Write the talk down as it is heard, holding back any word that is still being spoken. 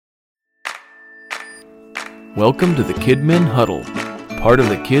Welcome to the KidMin Huddle, part of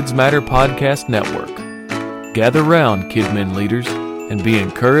the Kids Matter Podcast Network. Gather round, KidMin leaders, and be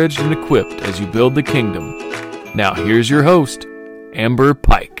encouraged and equipped as you build the kingdom. Now here's your host, Amber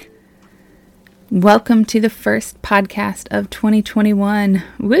Pike. Welcome to the first podcast of 2021.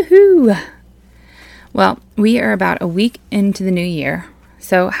 Woohoo! Well, we are about a week into the new year,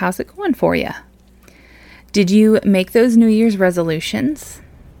 so how's it going for you? Did you make those New Year's resolutions?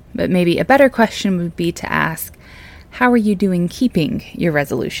 But maybe a better question would be to ask, how are you doing keeping your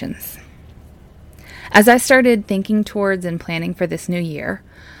resolutions? As I started thinking towards and planning for this new year,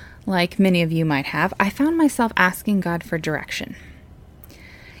 like many of you might have, I found myself asking God for direction.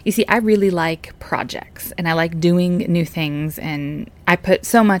 You see, I really like projects and I like doing new things, and I put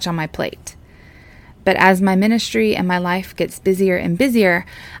so much on my plate. But as my ministry and my life gets busier and busier,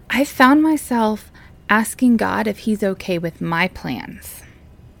 I found myself asking God if He's okay with my plans.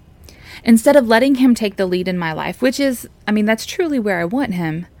 Instead of letting Him take the lead in my life, which is, that's truly where I want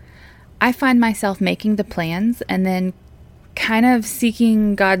Him, I find myself making the plans and then kind of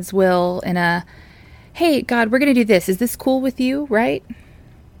seeking God's will in a, hey, God, we're going to do this. Is this cool with you, right?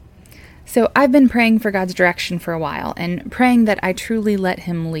 So I've been praying for God's direction for a while and praying that I truly let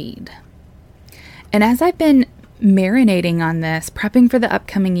Him lead. And as I've been marinating on this, prepping for the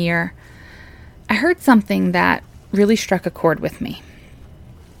upcoming year, I heard something that really struck a chord with me.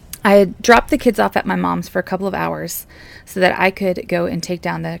 I had dropped the kids off at my mom's for a couple of hours so that I could go and take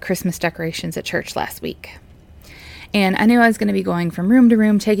down the Christmas decorations at church last week. And I knew I was going to be going from room to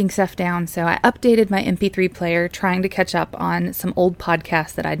room, taking stuff down, so I updated my MP3 player, trying to catch up on some old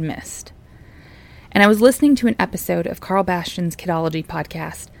podcasts that I'd missed. And I was listening to an episode of Carl Bastion's Kidology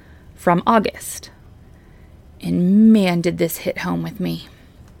podcast from August. And man, did this hit home with me.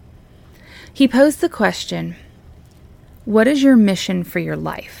 He posed the question, what is your mission for your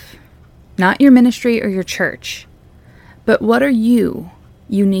life? Not your ministry or your church, but what are you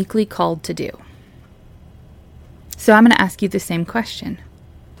uniquely called to do? So I'm going to ask you the same question.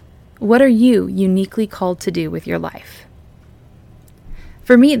 What are you uniquely called to do with your life?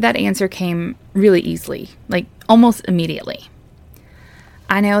 For me, that answer came really easily, like almost immediately.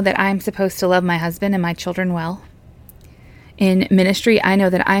 I know that I'm supposed to love my husband and my children well. In ministry, I know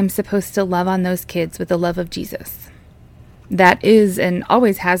that I'm supposed to love on those kids with the love of Jesus. That is and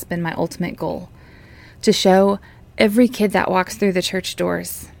always has been my ultimate goal, to show every kid that walks through the church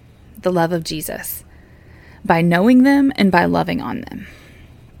doors the love of Jesus, by knowing them and by loving on them.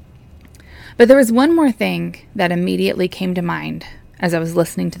 But there was one more thing that immediately came to mind as I was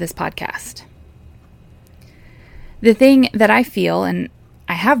listening to this podcast. The thing that I feel, and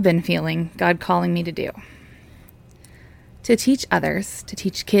I have been feeling God calling me to do. To teach others, to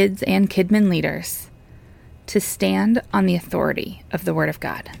teach kids and KidMin leaders, to stand on the authority of the Word of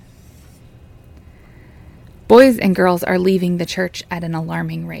God. Boys and girls are leaving the church at an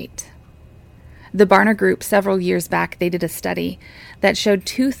alarming rate. The Barna Group, several years back, they did a study that showed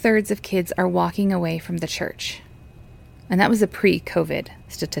 2/3 of kids are walking away from the church. And that was a pre-COVID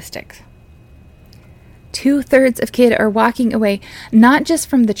statistic. 2/3 of kids are walking away, not just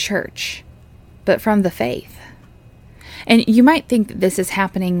from the church, but from the faith. And you might think that this is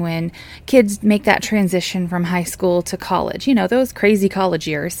happening when kids make that transition from high school to college, those crazy college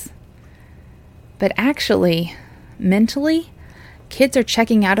years. But actually, mentally, kids are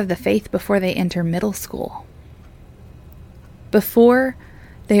checking out of the faith before they enter middle school. Before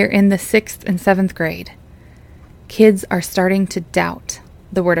they are in the 6th and 7th grade, kids are starting to doubt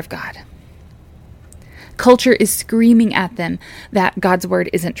the Word of God. Culture is screaming at them that God's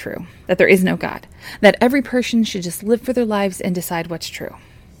Word isn't true, that there is no God, that every person should just live for their lives and decide what's true.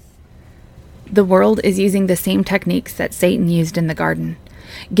 The world is using the same techniques that Satan used in the garden,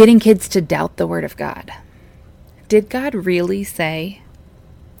 getting kids to doubt the Word of God. Did God really say?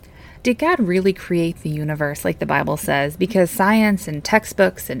 Did God really create the universe like the Bible says? Because science and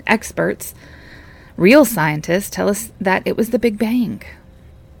textbooks and experts, real scientists, tell us that it was the Big Bang.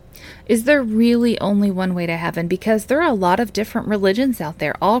 Is there really only one way to heaven? Because there are a lot of different religions out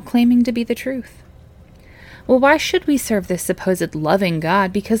there, all claiming to be the truth. Well, why should we serve this supposed loving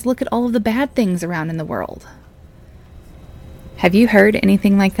God? Because look at all of the bad things around in the world. Have you heard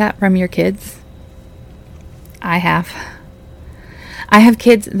anything like that from your kids? I have. I have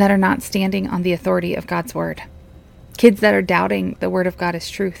kids that are not standing on the authority of God's Word. Kids that are doubting the Word of God as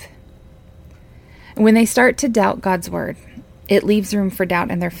truth. When they start to doubt God's Word, it leaves room for doubt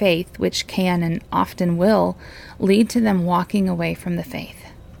in their faith, which can and often will lead to them walking away from the faith.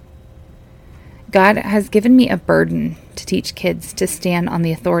 God has given me a burden to teach kids to stand on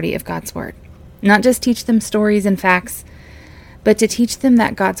the authority of God's Word. Not just teach them stories and facts, but to teach them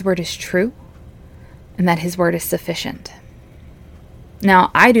that God's Word is true and that His Word is sufficient. Now,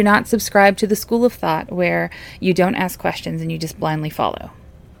 I do not subscribe to the school of thought where you don't ask questions and you just blindly follow.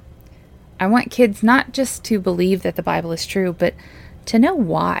 I want kids not just to believe that the Bible is true, but to know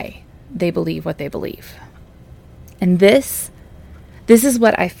why they believe what they believe. And this is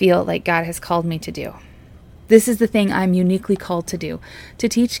what I feel like God has called me to do. This is the thing I'm uniquely called to do, to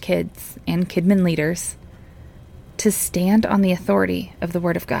teach kids and KidMin leaders to stand on the authority of the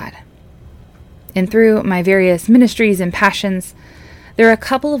Word of God. And through my various ministries and passions, there are a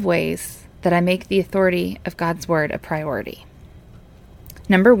couple of ways that I make the authority of God's Word a priority.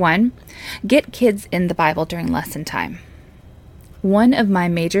 Number 1, get kids in the Bible during lesson time. One of my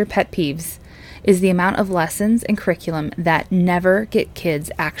major pet peeves is the amount of lessons and curriculum that never get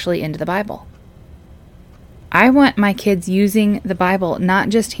kids actually into the Bible. I want my kids using the Bible, not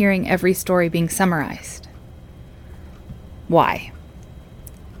just hearing every story being summarized. Why?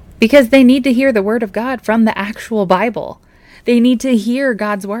 Because they need to hear the Word of God from the actual Bible. They need to hear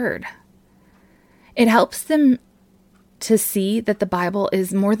God's Word. It helps them to see that the Bible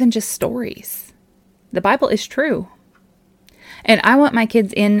is more than just stories. The Bible is true. And I want my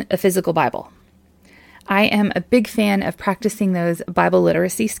kids in a physical Bible. I am a big fan of practicing those Bible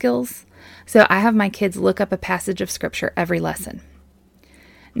literacy skills, so I have my kids look up a passage of Scripture every lesson.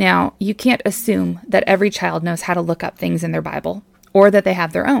 Now, you can't assume that every child knows how to look up things in their Bible, or that they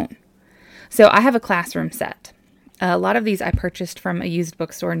have their own. So I have a classroom set. A lot of these I purchased from a used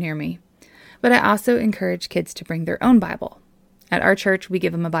bookstore near me. But I also encourage kids to bring their own Bible. At our church, we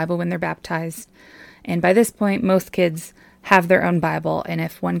give them a Bible when they're baptized. And by this point, most kids have their own Bible. And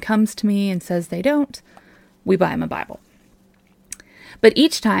if one comes to me and says they don't, we buy them a Bible. But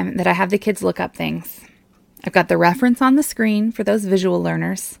each time that I have the kids look up things, I've got the reference on the screen for those visual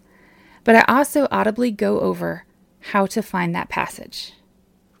learners. But I also audibly go over how to find that passage.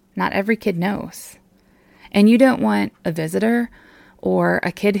 Not every kid knows. And you don't want a visitor or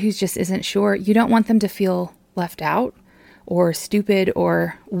a kid who just isn't sure, you don't want them to feel left out or stupid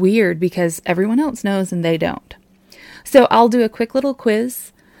or weird because everyone else knows and they don't. So I'll do a quick little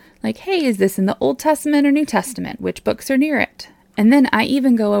quiz, like, hey, is this in the Old Testament or New Testament? Which books are near it? And then I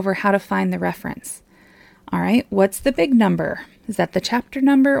even go over how to find the reference. All right, what's the big number? Is that the chapter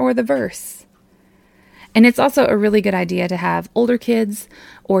number or the verse? And it's also a really good idea to have older kids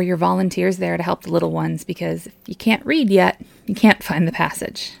or your volunteers there to help the little ones, because if you can't read yet, you can't find the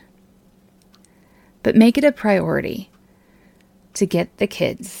passage. But make it a priority to get the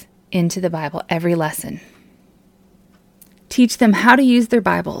kids into the Bible every lesson. Teach them how to use their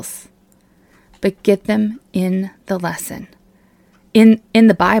Bibles, but get them in the lesson, in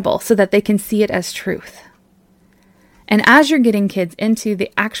the Bible, so that they can see it as truth. And as you're getting kids into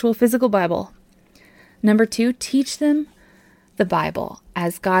the actual physical Bible, number 2, teach them the Bible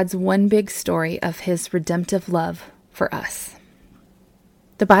as God's one big story of His redemptive love for us.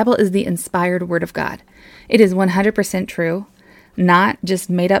 The Bible is the inspired Word of God. It is 100% true, not just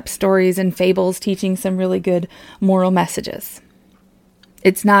made up stories and fables teaching some really good moral messages.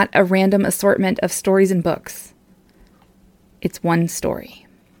 It's not a random assortment of stories and books. It's one story.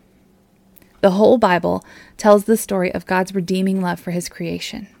 The whole Bible tells the story of God's redeeming love for His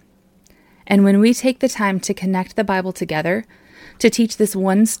creation. And when we take the time to connect the Bible together, to teach this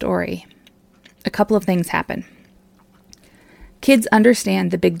one story, a couple of things happen. Kids understand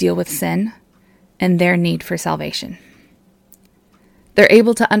the big deal with sin and their need for salvation. They're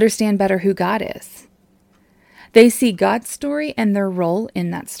able to understand better who God is. They see God's story and their role in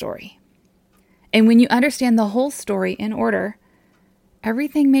that story. And when you understand the whole story in order,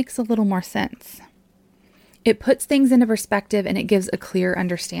 everything makes a little more sense. It puts things into perspective and it gives a clear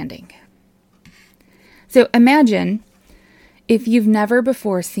understanding. So imagine if you've never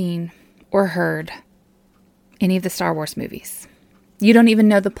before seen or heard any of the Star Wars movies. You don't even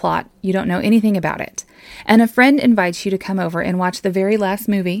know the plot. You don't know anything about it. And a friend invites you to come over and watch the very last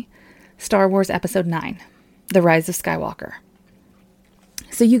movie, Star Wars Episode 9, The Rise of Skywalker.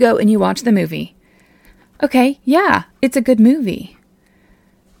 So you go and you watch the movie. Okay, yeah, it's a good movie.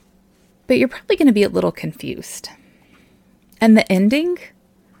 But you're probably going to be a little confused. And the ending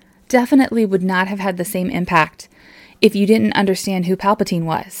definitely would not have had the same impact if you didn't understand who Palpatine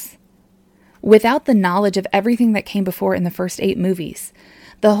was. Without the knowledge of everything that came before in the first 8 movies,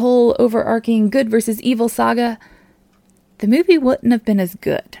 the whole overarching good versus evil saga, the movie wouldn't have been as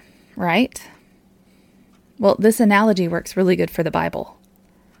good, right? Well, this analogy works really good for the Bible.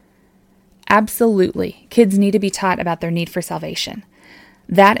 Absolutely, kids need to be taught about their need for salvation.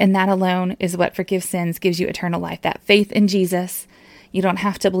 That and that alone is what forgives sins, gives you eternal life. That faith in Jesus. You don't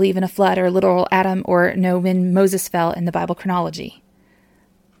have to believe in a flood or literal Adam or know when Moses fell in the Bible chronology.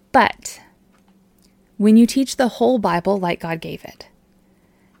 But When you teach the whole Bible like God gave it,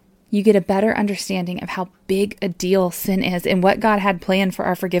 you get a better understanding of how big a deal sin is and what God had planned for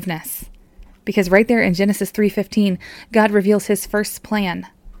our forgiveness. Because right there in Genesis 3:15, God reveals his first plan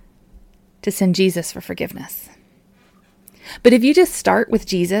to send Jesus for forgiveness. But if you just start with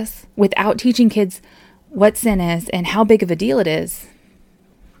Jesus without teaching kids what sin is and how big of a deal it is,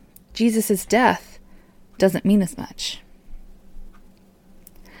 Jesus' death doesn't mean as much.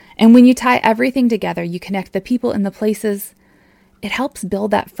 And when you tie everything together, you connect the people and the places, it helps build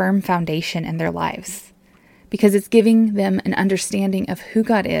that firm foundation in their lives because it's giving them an understanding of who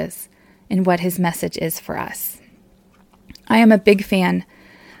God is and what his message is for us. I am a big fan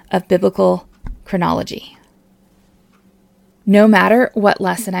of biblical chronology. No matter what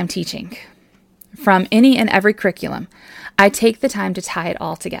lesson I'm teaching, from any and every curriculum, I take the time to tie it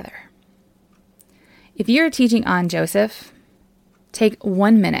all together. If you're teaching on Joseph, take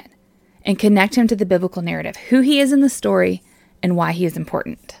 1 minute and connect him to the biblical narrative, who he is in the story, and why he is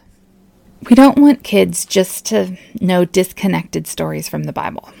important. We don't want kids just to know disconnected stories from the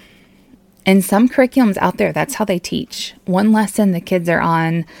Bible. In some curriculums out there, that's how they teach. One lesson, the kids are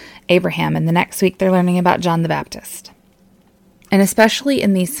on Abraham, and the next week they're learning about John the Baptist. And especially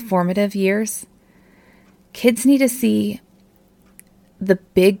in these formative years, kids need to see the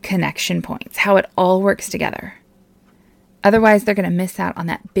big connection points, how it all works together. Otherwise, they're going to miss out on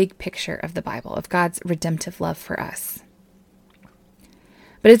that big picture of the Bible, of God's redemptive love for us.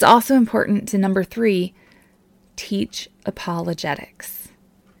 But it's also important to, number 3, teach apologetics.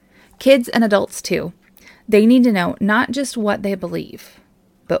 Kids and adults too, they need to know not just what they believe,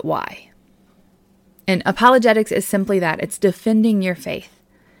 but why. And apologetics is simply that. It's defending your faith.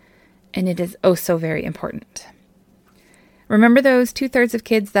 And it is oh so very important. Remember those 2/3 of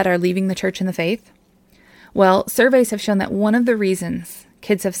kids that are leaving the church and the faith? Well, surveys have shown that one of the reasons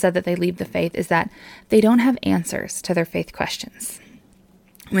kids have said that they leave the faith is that they don't have answers to their faith questions.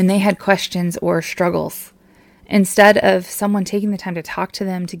 When they had questions or struggles, instead of someone taking the time to talk to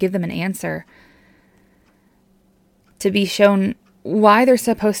them, to give them an answer, to be shown why they're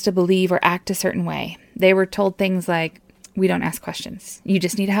supposed to believe or act a certain way, they were told things like, we don't ask questions. You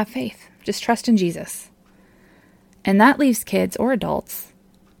just need to have faith. Just trust in Jesus. And that leaves kids or adults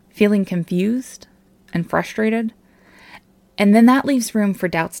feeling confused and frustrated. And then that leaves room for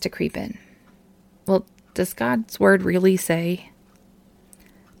doubts to creep in. Well, does God's word really say?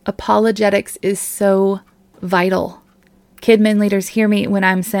 Apologetics is so vital. KidMin leaders, hear me when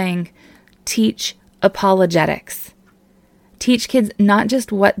I'm saying teach apologetics. Teach kids not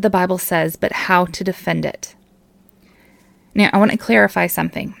just what the Bible says, but how to defend it. Now, I want to clarify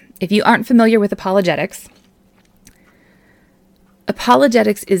something. If you aren't familiar with apologetics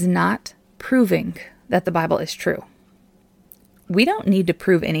is not proving that the Bible is true. We don't need to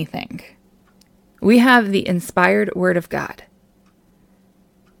prove anything. We have the inspired Word of God.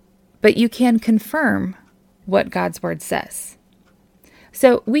 But you can confirm what God's Word says.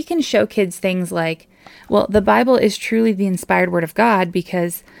 So we can show kids things like, well, the Bible is truly the inspired Word of God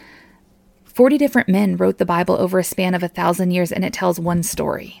because 40 different men wrote the Bible over a span of 1,000 years, and it tells one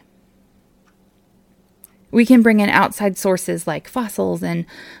story. We can bring in outside sources like fossils and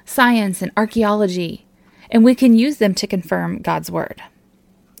science and archaeology, and we can use them to confirm God's word.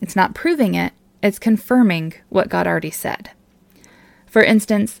 It's not proving it, it's confirming what God already said. For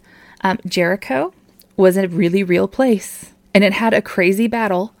instance, Jericho was a really real place, and it had a crazy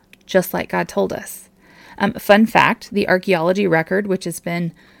battle, just like God told us. Fun fact, the archaeology record, which has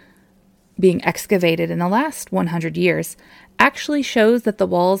been being excavated in the last 100 years, actually shows that the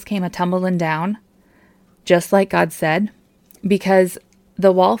walls came a-tumbling down, just like God said, because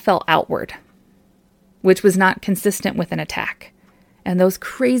the wall fell outward, which was not consistent with an attack. And those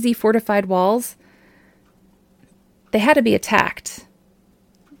crazy fortified walls, they had to be attacked.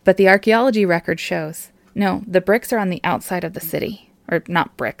 But the archaeology record shows, no, the bricks are on the outside of the city. Or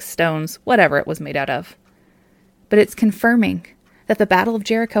not bricks, stones, whatever it was made out of. But it's confirming that the Battle of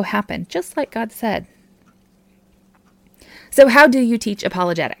Jericho happened, just like God said. So how do you teach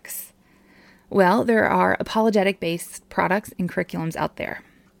apologetics? Well, there are apologetic-based products and curriculums out there.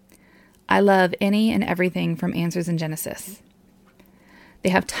 I love any and everything from Answers in Genesis. They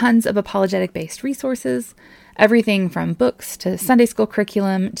have tons of apologetic-based resources, everything from books to Sunday school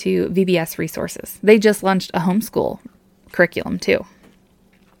curriculum to VBS resources. They just launched a homeschool curriculum too.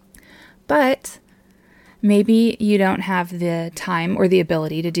 But maybe you don't have the time or the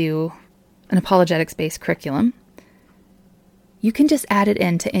ability to do an apologetics-based curriculum. You can just add it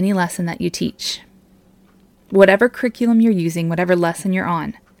into any lesson that you teach. Whatever curriculum you're using, whatever lesson you're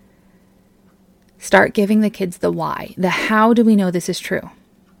on, start giving the kids the why, the how do we know this is true?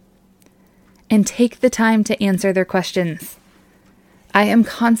 and take the time to answer their questions. I am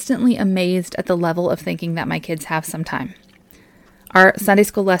constantly amazed at the level of thinking that my kids have sometimes. Our Sunday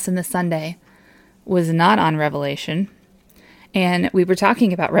school lesson this Sunday was not on Revelation, and we were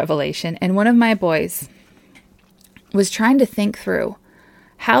talking about Revelation, and one of my boys was trying to think through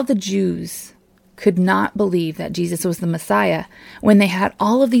how the Jews could not believe that Jesus was the Messiah when they had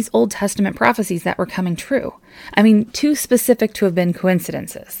all of these Old Testament prophecies that were coming true. I mean, too specific to have been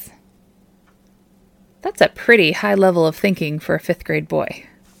coincidences. That's a pretty high level of thinking for a 5th grade boy.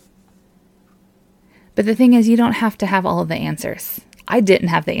 But the thing is, you don't have to have all of the answers. I didn't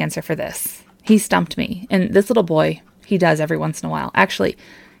have the answer for this. He stumped me. And this little boy, he does every once in a while. Actually,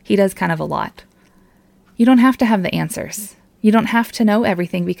 he does kind of a lot. You don't have to have the answers. You don't have to know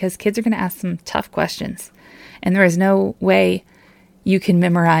everything because kids are going to ask some tough questions. And there is no way you can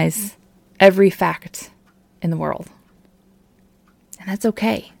memorize every fact in the world. And that's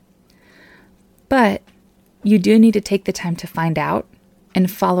okay. But you do need to take the time to find out and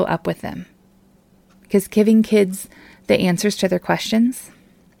follow up with them. Because giving kids the answers to their questions,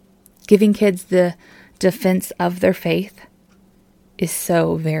 giving kids the defense of their faith is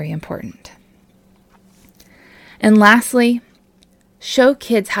so very important. And lastly, show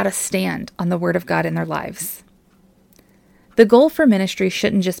kids how to stand on the Word of God in their lives. The goal for ministry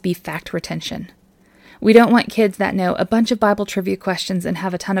shouldn't just be fact retention. We don't want kids that know a bunch of Bible trivia questions and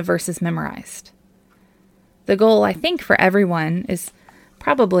have a ton of verses memorized. The goal, I think, for everyone is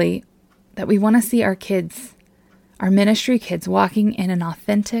probably that we want to see our kids, our ministry kids, walking in an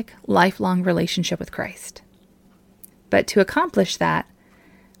authentic, lifelong relationship with Christ. But to accomplish that,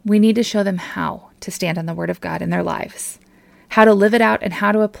 we need to show them how to stand on the Word of God in their lives, how to live it out, and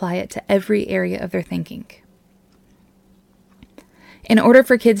how to apply it to every area of their thinking. In order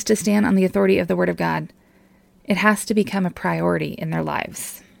for kids to stand on the authority of the Word of God, it has to become a priority in their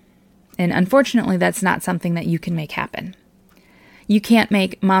lives. And unfortunately, that's not something that you can make happen. You can't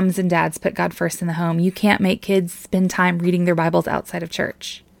make moms and dads put God first in the home. You can't make kids spend time reading their Bibles outside of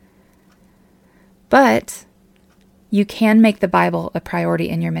church. But you can make the Bible a priority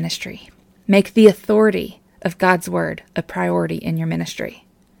in your ministry. Make the authority of God's Word a priority in your ministry.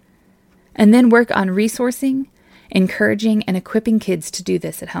 And then work on resourcing, encouraging, and equipping kids to do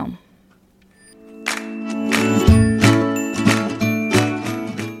this at home.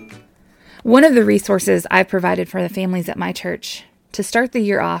 One of the resources I've provided for the families at my church to start the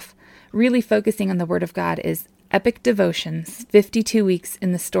year off really focusing on the Word of God is Epic Devotions, 52 Weeks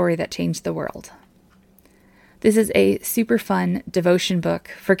in the Story That Changed the World. This is a super fun devotion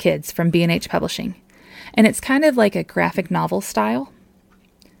book for kids from B&H Publishing. And it's kind of like a graphic novel style,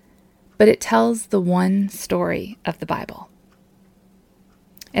 but it tells the one story of the Bible.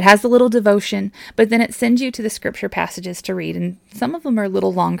 It has a little devotion, but then it sends you to the scripture passages to read, and some of them are a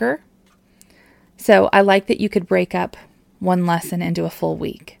little longer. So I like that you could break up one lesson into a full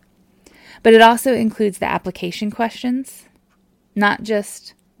week. But it also includes the application questions, not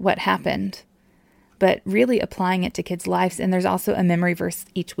just what happened, but really applying it to kids' lives. And there's also a memory verse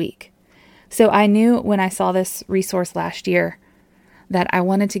each week. So I knew when I saw this resource last year that I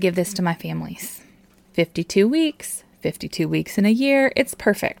wanted to give this to my families. 52 weeks in a year, it's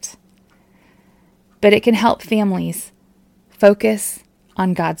perfect. But it can help families focus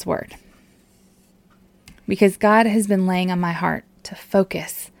on God's Word. Because God has been laying on my heart to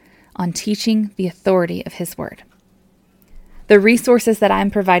focus on teaching the authority of His Word. The resources that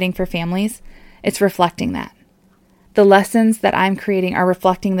I'm providing for families, it's reflecting that. The lessons that I'm creating are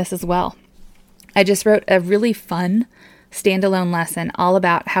reflecting this as well. I just wrote a really fun standalone lesson all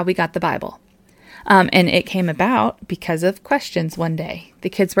about how we got the Bible. And it came about because of questions one day. The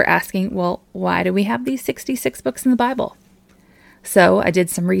kids were asking, well, why do we have these 66 books in the Bible? So I did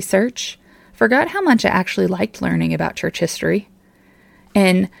some research, forgot how much I actually liked learning about church history.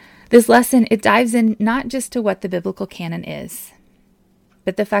 And this lesson, it dives in not just to what the biblical canon is,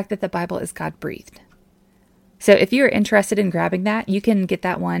 but the fact that the Bible is God-breathed. So if you're interested in grabbing that, you can get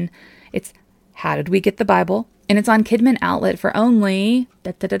that one. It's How Did We Get the Bible? And it's on Kidmin Outlet for only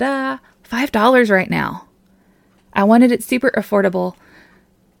 $5 right now. I wanted it super affordable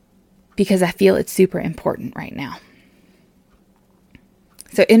because I feel it's super important right now.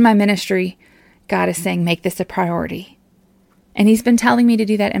 So in my ministry, God is saying, make this a priority. And He's been telling me to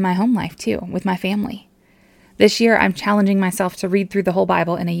do that in my home life too, with my family. This year, I'm challenging myself to read through the whole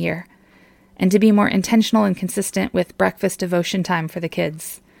Bible in a year and to be more intentional and consistent with breakfast devotion time for the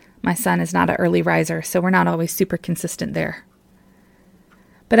kids. My son is not an early riser, so we're not always super consistent there.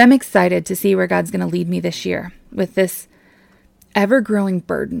 But I'm excited to see where God's going to lead me this year with this ever-growing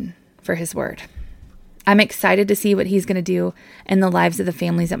burden for His Word. I'm excited to see what He's going to do in the lives of the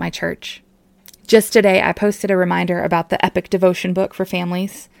families at my church. Just today, I posted a reminder about the Epic Devotion book for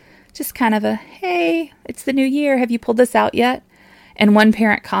families. Just kind of a, hey, it's the new year. Have you pulled this out yet? And one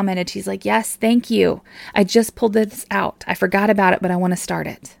parent commented, she's like, yes, thank you. I just pulled this out. I forgot about it, but I want to start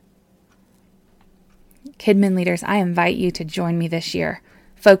it. KidMin leaders, I invite you to join me this year,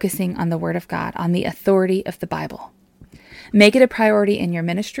 focusing on the Word of God, on the authority of the Bible. Make it a priority in your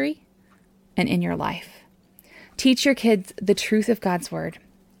ministry and in your life. Teach your kids the truth of God's Word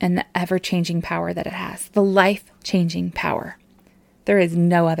and the ever-changing power that it has, the life-changing power. There is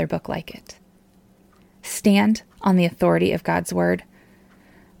no other book like it. Stand on the authority of God's Word.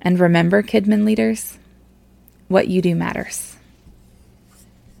 And remember, KidMin leaders, what you do matters.